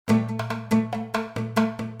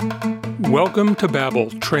Welcome to Babel,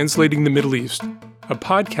 Translating the Middle East, a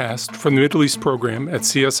podcast from the Middle East program at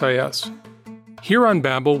CSIS. Here on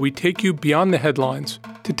Babel, we take you beyond the headlines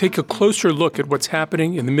to take a closer look at what's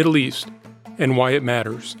happening in the Middle East and why it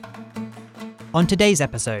matters. On today's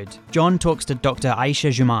episode, John talks to Dr. Aisha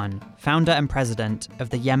Juman, founder and president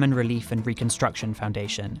of the Yemen Relief and Reconstruction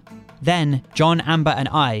Foundation. Then, John, Amber, and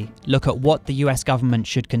I look at what the US government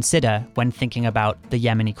should consider when thinking about the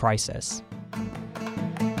Yemeni crisis.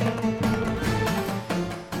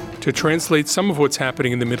 To translate some of what's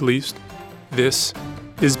happening in the Middle East, this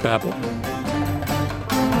is Babel.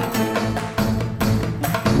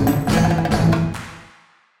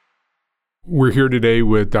 We're here today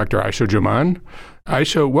with Dr. Aisha Juman.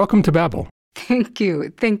 Aisha, welcome to Babel. Thank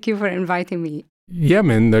you. Thank you for inviting me.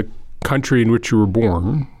 Yemen, the country in which you were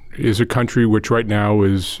born, is a country which right now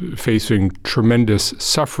is facing tremendous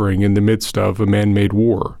suffering in the midst of a man-made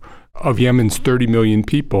war. Of Yemen's 30 million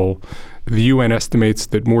people, the UN estimates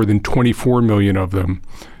that more than 24 million of them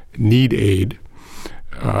need aid.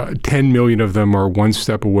 10 million of them are one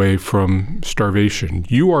step away from starvation.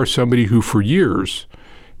 You are somebody who for years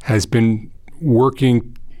has been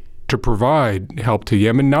working to provide help to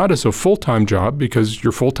Yemen, not as a full-time job, because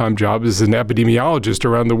your full-time job is an epidemiologist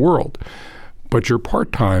around the world, but your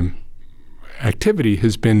part-time activity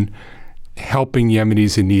has been helping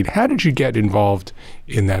Yemenis in need. How did you get involved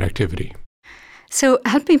in that activity? So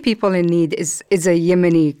helping people in need is a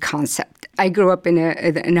Yemeni concept. I grew up in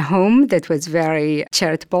a home that was very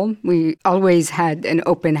charitable. We always had an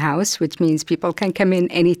open house, which means people can come in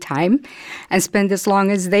anytime and spend as long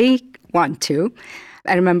as they want to.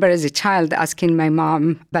 I remember as a child asking my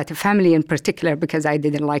mom about a family in particular because I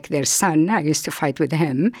didn't like their son. I used to fight with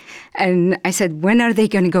him. And I said, when are they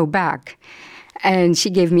going to go back? And she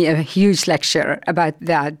gave me a huge lecture about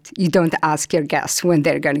that. You don't ask your guests when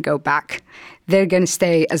they're going to go back. They're going to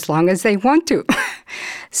stay as long as they want to.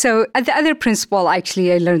 So the other principle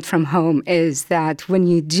actually I learned from home is that when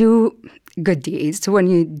you do good deeds, when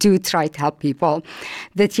you do try to help people,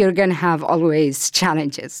 that you're going to have always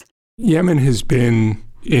challenges. Yemen has been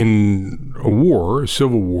in a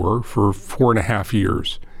civil war, for 4.5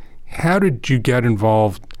 years. How did you get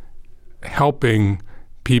involved helping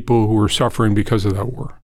people who are suffering because of that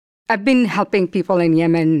war? I've been helping people in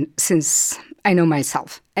Yemen since I know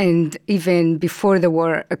myself. And even before the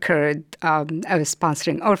war occurred, I was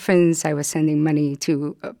sponsoring orphans. I was sending money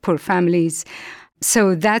to poor families.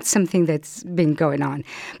 So that's something that's been going on.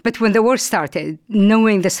 But when the war started,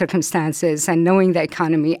 knowing the circumstances and knowing the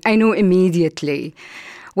economy, I knew immediately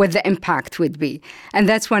what the impact would be. And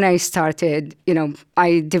that's when I started,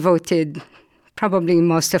 I devoted probably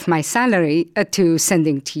most of my salary to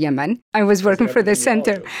sending to Yemen. I was working for the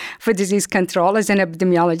Center for Disease Control as an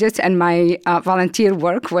epidemiologist, and my volunteer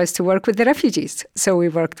work was to work with the refugees. So we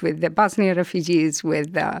worked with the Bosnian refugees,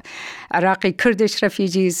 with Iraqi Kurdish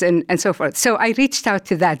refugees, and so forth. So I reached out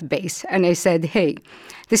to that base, and I said, hey,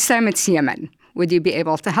 this time it's Yemen. Would you be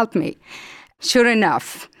able to help me? Sure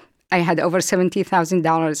enough, I had over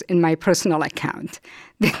 $70,000 in my personal account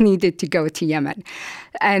that needed to go to Yemen.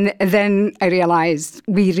 And then I realized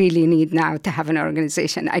we really need now to have an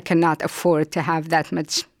organization. I cannot afford to have that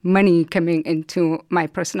much money coming into my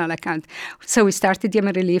personal account. So we started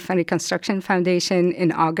Yemen Relief and Reconstruction Foundation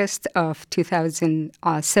in August of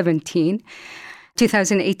 2017.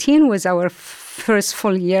 2018 was our first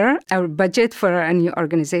full year. Our budget for a new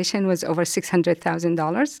organization was over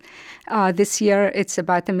 $600,000. This year, it's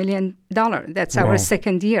about $1 million. That's our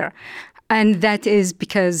second year. And that is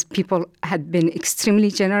because people had been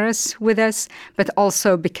extremely generous with us, but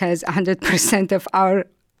also because 100% of our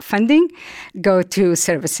funding go to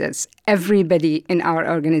services. Everybody in our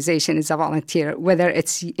organization is a volunteer, whether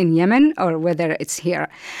it's in Yemen or whether it's here.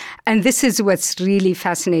 And this is what's really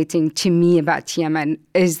fascinating to me about Yemen,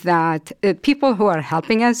 is that people who are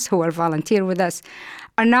helping us, who are volunteer with us,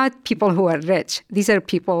 are not people who are rich. These are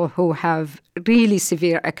people who have really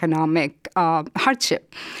severe economic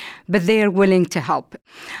hardship, but they are willing to help.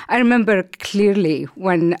 I remember clearly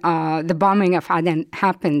when the bombing of Aden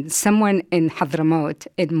happened, someone in Hadramaut,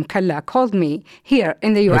 in Mukalla, called me here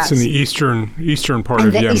in the U.S. That's in the eastern part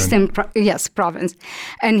of Yemen. Province.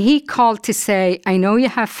 And he called to say, I know you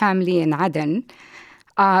have family in Aden.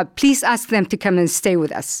 Please ask them to come and stay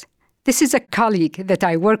with us. This is a colleague that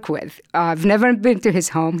I work with. I've never been to his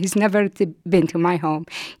home. He's never been to my home.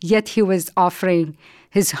 Yet he was offering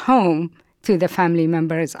his home to the family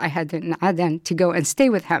members I had in Aden to go and stay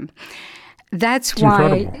with him. That's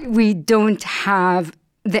why incredible. We don't have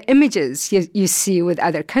the images you see with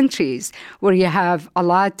other countries where you have a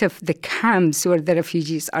lot of the camps where the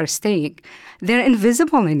refugees are staying, they're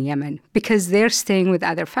invisible in Yemen because they're staying with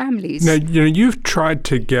other families. Now, you've tried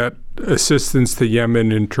to get assistance to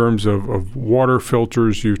Yemen in terms of water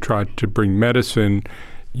filters. You've tried to bring medicine.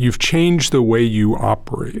 You've changed the way you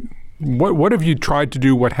operate. What have you tried to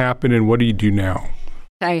do? What happened? And what do you do now?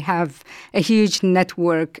 I have a huge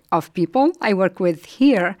network of people I work with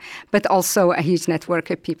here, but also a huge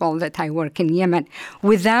network of people that I work in Yemen.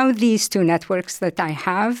 Without these two networks that I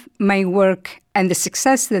have, my work and the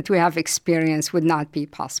success that we have experienced would not be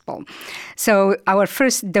possible. So our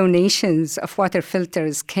first donations of water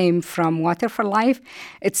filters came from Water for Life.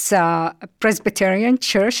 It's a Presbyterian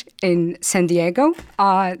church in San Diego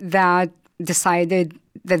that decided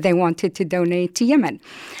that they wanted to donate to Yemen.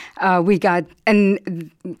 Once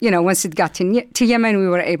it got to Yemen, we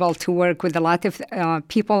were able to work with a lot of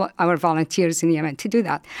people, our volunteers in Yemen, to do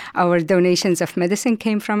that. Our donations of medicine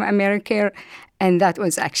came from AmeriCare, and that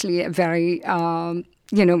was actually a very a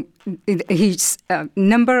huge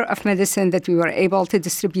number of medicine that we were able to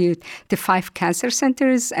distribute to 5 cancer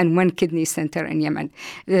centers and 1 kidney center in Yemen,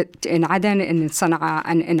 in Aden, in Sana'a,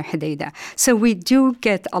 and in Hodeidah. So we do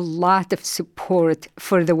get a lot of support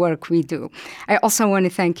for the work we do. I also want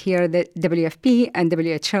to thank here the WFP and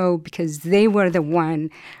WHO because they were the one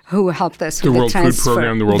who helped us with the transfer. The World Food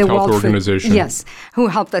Program, the World Health Organization. Yes, who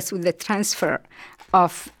helped us with the transfer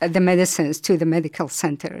of the medicines to the medical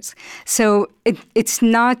centers. So it's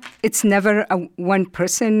never one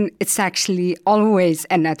person. It's actually always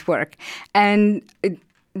a network. And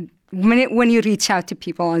when you reach out to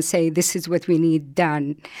people and say, this is what we need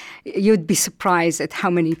done, you'd be surprised at how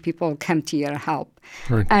many people come to your help.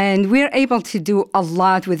 Right. And we're able to do a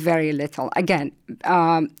lot with very little. Again,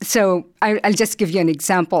 so I'll just give you an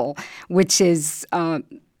example, which is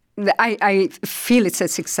I feel it's a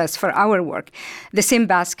success for our work. The same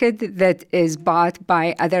basket that is bought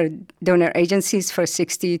by other donor agencies for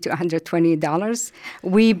 $60 to $120,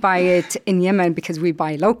 we buy it in Yemen because we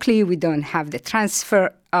buy locally. We don't have the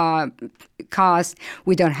transfer cost.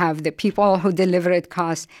 We don't have the people who deliver it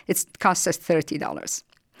cost. It costs us $30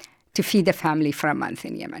 to feed a family for a month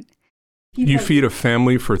in Yemen. You feed a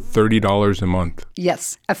family for $30 a month?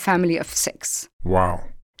 Yes, a family of 6. Wow.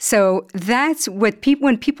 So that's what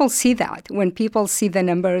when people see that, when people see the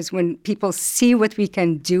numbers, when people see what we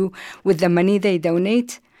can do with the money they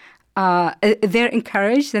donate, they're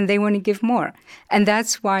encouraged and they want to give more. And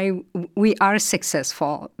that's why we are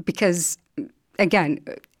successful because, again,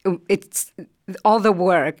 it's all the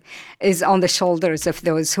work is on the shoulders of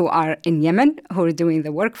those who are in Yemen, who are doing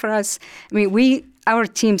the work for us. I mean, our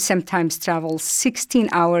team sometimes travels 16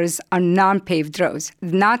 hours on non-paved roads,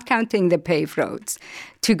 not counting the paved roads,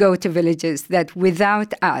 to go to villages that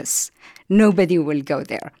without us, nobody will go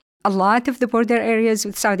there. A lot of the border areas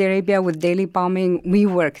with Saudi Arabia, with daily bombing, we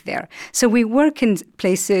work there. So we work in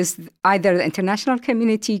places either the international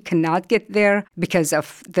community cannot get there because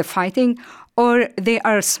of the fighting, or they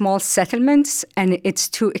are small settlements and it's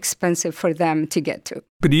too expensive for them to get to.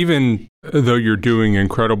 But even though you're doing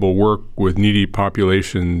incredible work with needy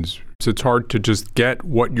populations, it's hard to just get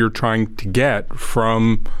what you're trying to get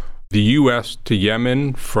from the U.S. to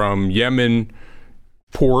Yemen, from Yemen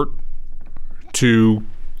port to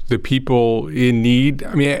the people in need.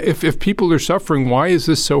 I mean, if people are suffering, why is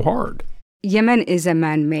this so hard? Yemen is a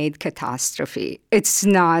man-made catastrophe. It's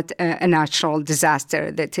not a natural disaster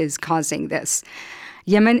that is causing this.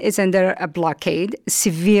 Yemen is under a blockade,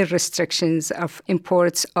 severe restrictions of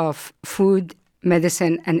imports of food,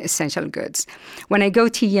 medicine, and essential goods. When I go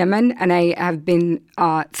to Yemen, and I have been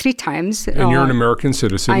 3 times. And you're an American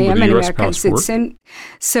citizen with a U.S. passport. I am an American citizen.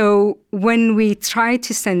 So when we try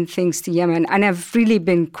to send things to Yemen, and I've really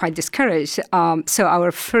been quite discouraged. So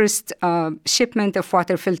our first shipment of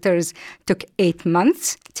water filters took 8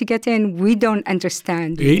 months to get in. We don't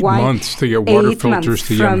understand 8 why. 8 months to get water filters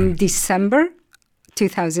to Yemen. From December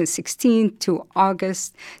 2016 to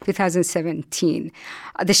August 2017.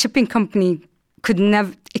 The shipping company could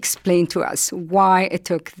never explain to us why it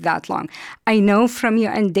took that long. I know from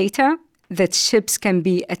UN data that ships can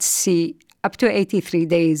be at sea up to 83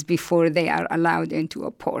 days before they are allowed into a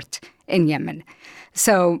port in Yemen.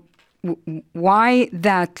 So why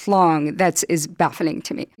that long? That is baffling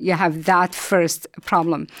to me. You have that first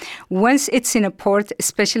problem. Once it's in a port,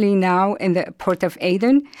 especially now in the port of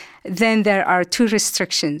Aden, then there are 2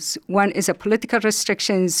 restrictions. One is a political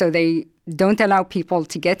restriction, so they don't allow people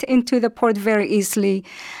to get into the port very easily.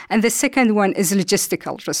 And the second one is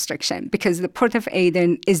logistical restriction, because the port of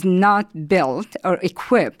Aden is not built or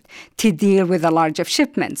equipped to deal with a large of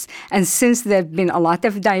shipments. And since there have been a lot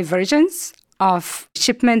of diversions of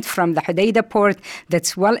shipment from the Hodeidah port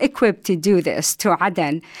that's well equipped to do this to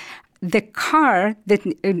Aden. The car that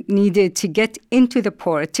needed to get into the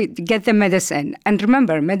port to get the medicine. And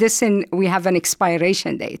remember, medicine, we have an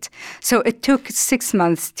expiration date. So it took 6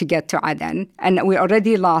 months to get to Aden, and we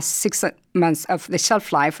already lost 6 months of the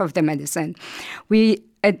shelf life of the medicine.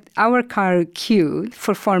 Our car queued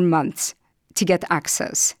for 4 months to get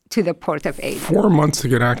access to the port of aid. 4 months to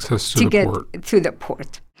get access to the port. To the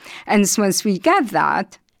port. And so once we got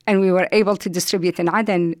that, and we were able to distribute in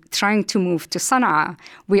Aden, trying to move to Sana'a,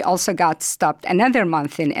 we also got stopped another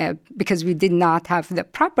month in Ib because we did not have the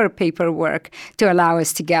proper paperwork to allow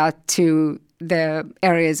us to get to the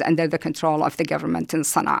areas under the control of the government in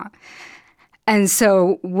Sana'a. And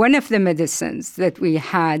so one of the medicines that we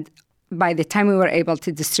had, by the time we were able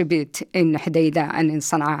to distribute in Hodeidah and in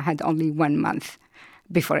Sana'a, had only 1 month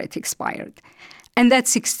before it expired. And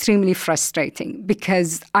that's extremely frustrating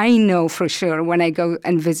because I know for sure when I go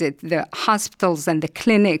and visit the hospitals and the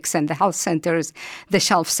clinics and the health centers, the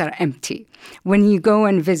shelves are empty. When you go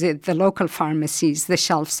and visit the local pharmacies, the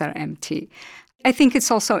shelves are empty. I think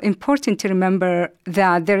it's also important to remember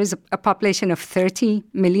that there is a population of 30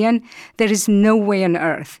 million. There is no way on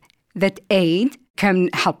earth that aid can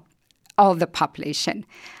help all the population.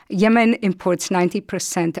 Yemen imports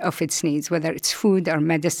 90% of its needs, whether it's food or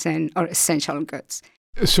medicine or essential goods.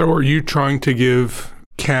 So are you trying to give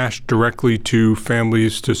cash directly to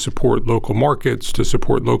families to support local markets, to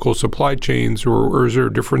support local supply chains, or is there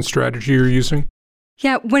a different strategy you're using?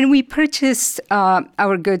 Yeah, when we purchase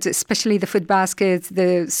our goods, especially the food baskets,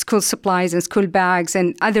 the school supplies and school bags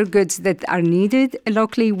and other goods that are needed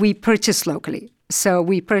locally, we purchase locally. So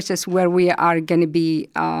we purchase where we are going to be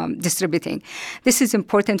distributing. This is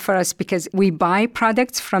important for us because we buy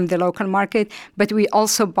products from the local market, but we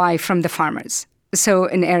also buy from the farmers. So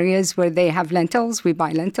in areas where they have lentils, we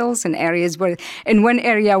buy lentils. In areas where, in one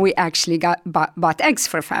area, we actually bought eggs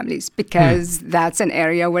for families because that's an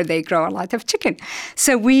area where they grow a lot of chicken.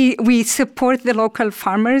 So we support the local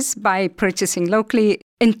farmers by purchasing locally.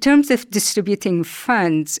 In terms of distributing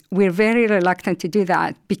funds, we're very reluctant to do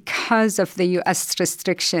that because of the U.S.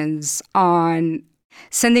 restrictions on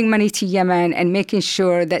sending money to Yemen and making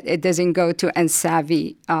sure that it doesn't go to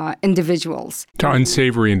unsavvy individuals. To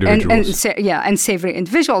unsavory individuals. Unsavory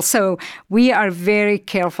individuals. So we are very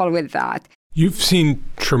careful with that. You've seen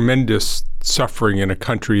tremendous suffering in a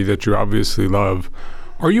country that you obviously love.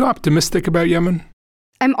 Are you optimistic about Yemen?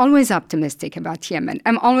 I'm always optimistic about Yemen.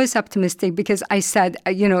 I'm always optimistic because I said,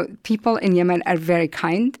 people in Yemen are very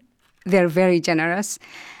kind. They're very generous.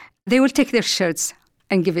 They will take their shirts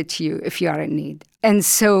and give it to you if you are in need. And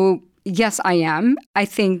so, yes, I am. I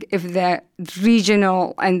think if the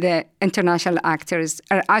regional and the international actors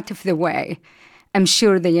are out of the way, I'm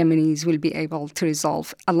sure the Yemenis will be able to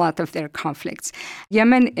resolve a lot of their conflicts.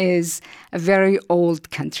 Yemen is a very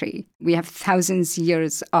old country. We have thousands of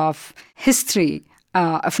years of history,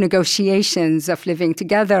 of negotiations, of living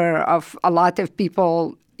together, of a lot of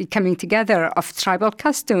people coming together, of tribal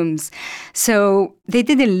customs. So they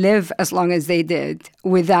didn't live as long as they did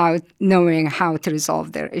without knowing how to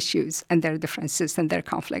resolve their issues and their differences and their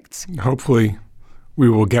conflicts. Hopefully, we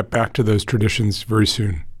will get back to those traditions very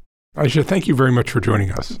soon. Aisha, thank you very much for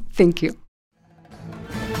joining us. Thank you.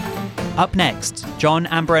 Up next, John,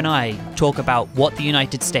 Amber, and I talk about what the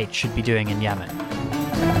United States should be doing in Yemen.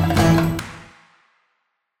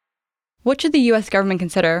 What should the U.S. government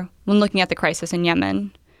consider when looking at the crisis in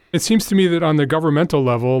Yemen? It seems to me that on the governmental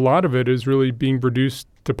level, a lot of it is really being reduced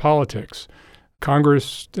to politics.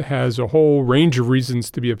 Congress has a whole range of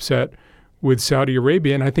reasons to be upset with Saudi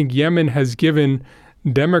Arabia, and I think Yemen has given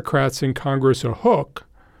Democrats in Congress a hook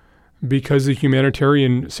because the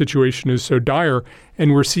humanitarian situation is so dire,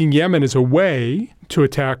 and we're seeing Yemen as a way to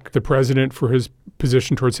attack the president for his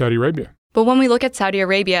position towards Saudi Arabia. But when we look at Saudi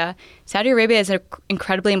Arabia is an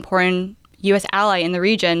incredibly important U.S. ally in the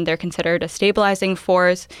region. They're considered a stabilizing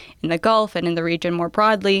force in the Gulf and in the region more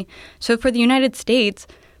broadly. So for the United States,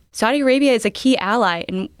 Saudi Arabia is a key ally,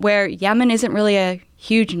 and where Yemen isn't really a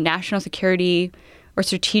huge national security or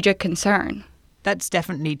strategic concern. That's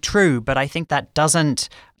definitely true, but I think that doesn't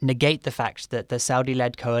negate the fact that the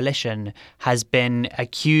Saudi-led coalition has been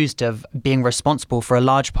accused of being responsible for a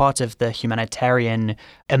large part of the humanitarian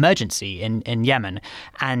emergency in Yemen.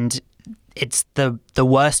 And it's the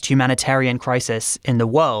worst humanitarian crisis in the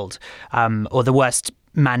world, or the worst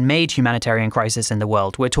man-made humanitarian crisis in the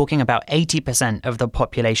world. We're talking about 80% of the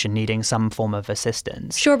population needing some form of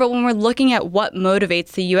assistance. Sure, but when we're looking at what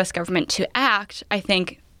motivates the U.S. government to act, I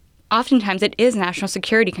think oftentimes it is national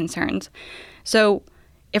security concerns. So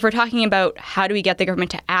if we're talking about how do we get the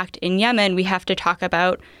government to act in Yemen, we have to talk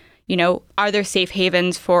about are there safe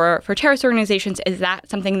havens for terrorist organizations? Is that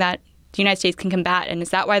something that the United States can combat? And is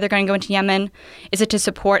that why they're going to go into Yemen? Is it to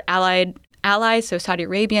support allies, so Saudi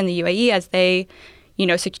Arabia and the UAE, as they,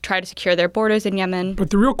 try to secure their borders in Yemen? But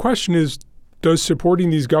the real question is, does supporting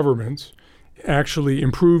these governments actually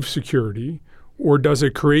improve security, or does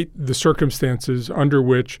it create the circumstances under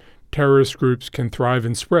which terrorist groups can thrive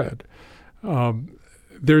and spread?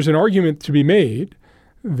 There's an argument to be made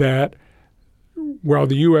that while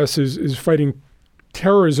the U.S. is fighting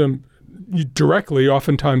terrorism directly,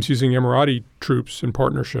 oftentimes using Emirati troops in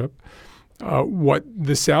partnership, what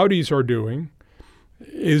the Saudis are doing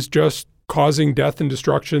is just causing death and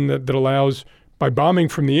destruction that allows, by bombing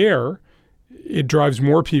from the air, it drives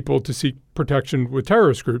more people to seek protection with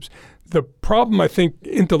terrorist groups. The problem, I think,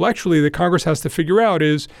 intellectually that Congress has to figure out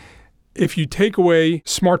is if you take away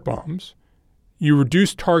smart bombs, you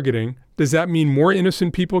reduce targeting, does that mean more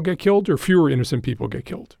innocent people get killed or fewer innocent people get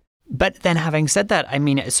killed? But then having said that,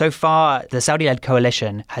 so far, the Saudi-led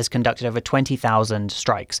coalition has conducted over 20,000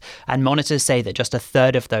 strikes, and monitors say that just a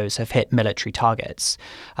third of those have hit military targets.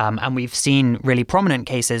 And we've seen really prominent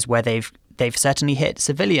cases where they've certainly hit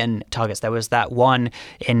civilian targets. There was that one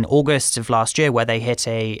in August of last year where they hit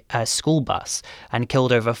a school bus and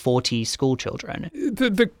killed over 40 school children.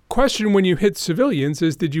 The question when you hit civilians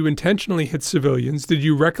is, did you intentionally hit civilians? Did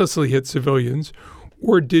you recklessly hit civilians?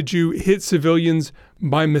 Or did you hit civilians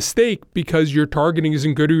by mistake because your targeting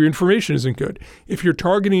isn't good or your information isn't good? If your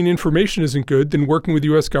targeting information isn't good, then working with the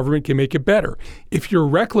U.S. government can make it better. If you're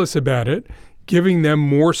reckless about it, giving them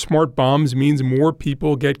more smart bombs means more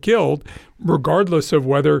people get killed, regardless of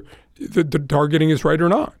whether the targeting is right or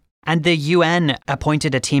not. And the UN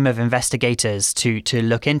appointed a team of investigators to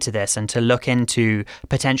look into this and to look into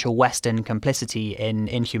potential Western complicity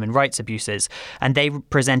in human rights abuses. And they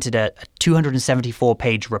presented a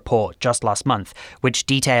 274-page report just last month, which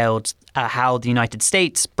detailed how the United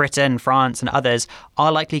States, Britain, France, and others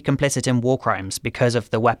are likely complicit in war crimes because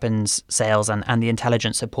of the weapons sales and the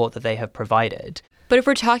intelligence support that they have provided. But if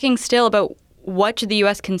we're talking still about what should the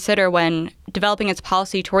U.S. consider when developing its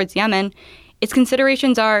policy towards Yemen, its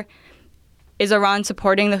considerations are, is Iran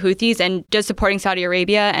supporting the Houthis, and does supporting Saudi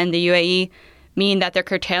Arabia and the UAE mean that they're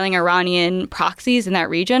curtailing Iranian proxies in that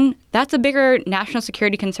region? That's a bigger national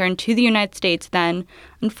security concern to the United States than,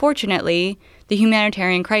 unfortunately, the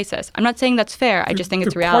humanitarian crisis. I'm not saying that's fair. I just think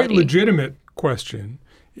it's reality. The quite legitimate question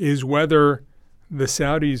is whether the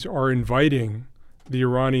Saudis are inviting the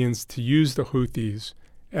Iranians to use the Houthis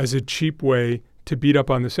as a cheap way to beat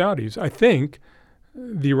up on the Saudis. I think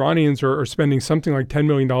the Iranians are spending something like $10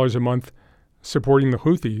 million a month supporting the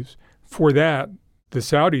Houthis. For that, the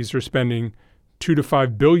Saudis are spending $2 to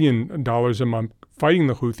 $5 billion a month fighting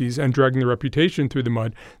the Houthis and dragging their reputation through the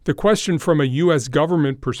mud. The question from a U.S.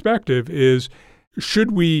 government perspective is,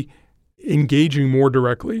 should we engaging more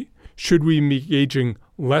directly? Should we be engaging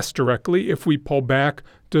less directly? If we pull back,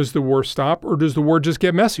 does the war stop, or does the war just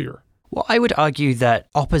get messier? Well, I would argue that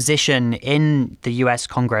opposition in the US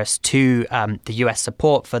Congress to the US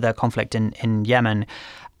support for the conflict in Yemen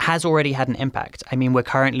has already had an impact. We're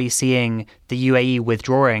currently seeing the UAE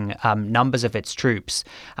withdrawing numbers of its troops.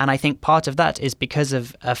 And I think part of that is because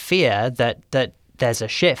of a fear that there's a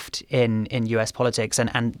shift in US politics.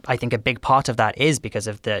 And I think a big part of that is because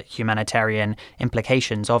of the humanitarian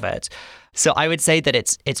implications of it. So I would say that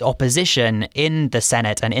it's opposition in the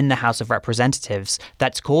Senate and in the House of Representatives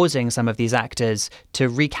that's causing some of these actors to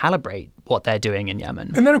recalibrate what they're doing in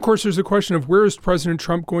Yemen. And then, of course, there's the question of where is President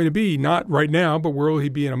Trump going to be? Not right now, but where will he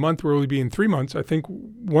be in a month? Where will he be in 3 months? I think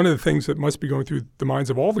one of the things that must be going through the minds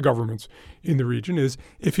of all the governments in the region is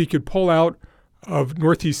if he could pull out of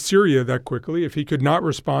northeast Syria that quickly, if he could not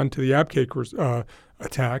respond to the Abqaiq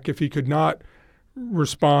attack, if he could not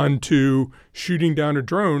respond to shooting down a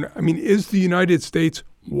drone, is the United States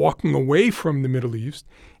walking away from the Middle East?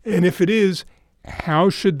 And if it is, how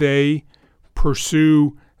should they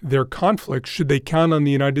pursue their conflict? Should they count on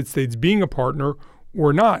the United States being a partner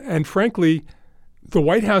or not? And frankly, the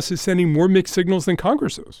White House is sending more mixed signals than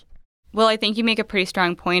Congress is. Well, I think you make a pretty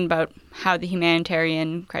strong point about how the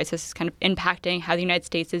humanitarian crisis is kind of impacting how the United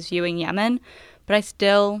States is viewing Yemen. But I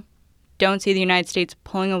still don't see the United States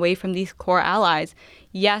pulling away from these core allies.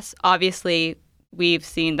 Yes, obviously, we've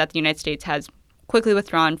seen that the United States has quickly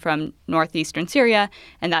withdrawn from northeastern Syria,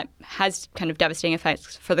 and that has kind of devastating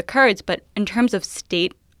effects for the Kurds. But in terms of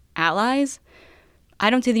state allies, I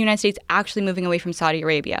don't see the United States actually moving away from Saudi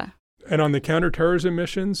Arabia. And on the counterterrorism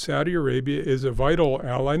mission, Saudi Arabia is a vital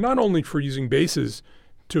ally, not only for using bases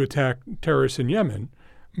to attack terrorists in Yemen,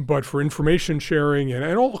 but for information sharing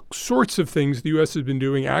and all sorts of things the U.S. has been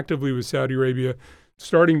doing actively with Saudi Arabia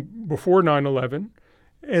starting before 9/11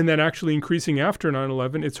 and then actually increasing after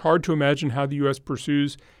 9/11, it's hard to imagine how the U.S.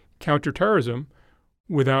 pursues counterterrorism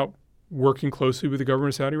without working closely with the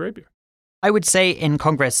government of Saudi Arabia. I would say in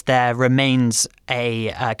Congress there remains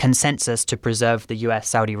a consensus to preserve the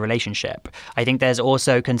U.S.-Saudi relationship. I think there's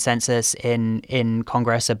also consensus in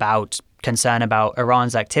Congress about concern about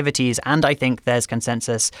Iran's activities, and I think there's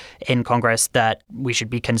consensus in Congress that we should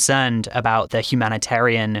be concerned about the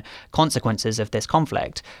humanitarian consequences of this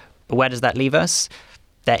conflict. But where does that leave us?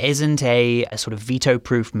 There isn't a sort of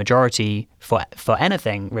veto-proof majority for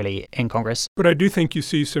anything, really, in Congress. But I do think you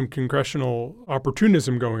see some congressional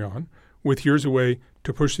opportunism going on with here's a way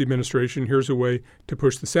to push the administration, here's a way to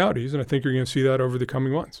push the Saudis, and I think you're going to see that over the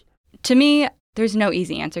coming months. To me, there's no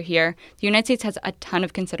easy answer here. The United States has a ton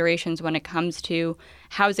of considerations when it comes to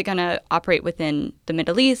how is it going to operate within the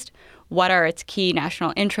Middle East, what are its key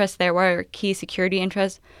national interests there, what are key security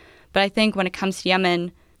interests. But I think when it comes to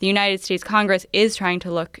Yemen, the United States Congress is trying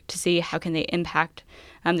to look to see how can they impact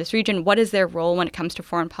this region. What is their role when it comes to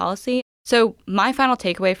foreign policy? So my final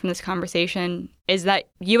takeaway from this conversation is that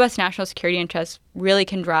U.S. national security interests really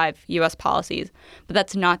can drive U.S. policies, but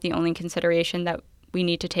that's not the only consideration that we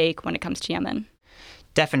need to take when it comes to Yemen.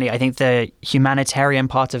 Definitely. I think the humanitarian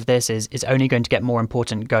part of this is only going to get more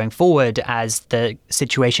important going forward as the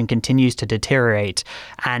situation continues to deteriorate.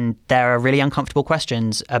 And there are really uncomfortable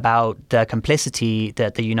questions about the complicity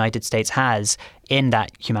that the United States has in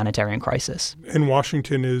that humanitarian crisis. And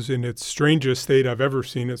Washington is in its strangest state I've ever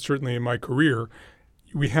seen it, certainly in my career.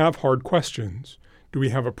 We have hard questions. Do we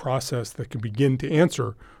have a process that can begin to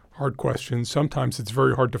answer hard questions? Sometimes it's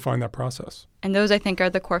very hard to find that process. And those, I think, are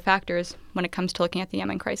the core factors when it comes to looking at the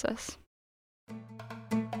Yemen crisis.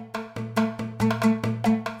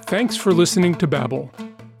 Thanks for listening to Babel.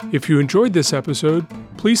 If you enjoyed this episode,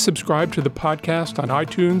 please subscribe to the podcast on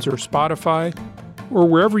iTunes or Spotify or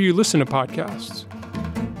wherever you listen to podcasts.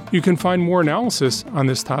 You can find more analysis on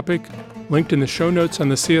this topic linked in the show notes on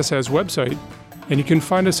the CSIS website, and you can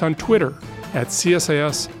find us on Twitter at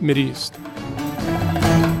CSIS Mideast.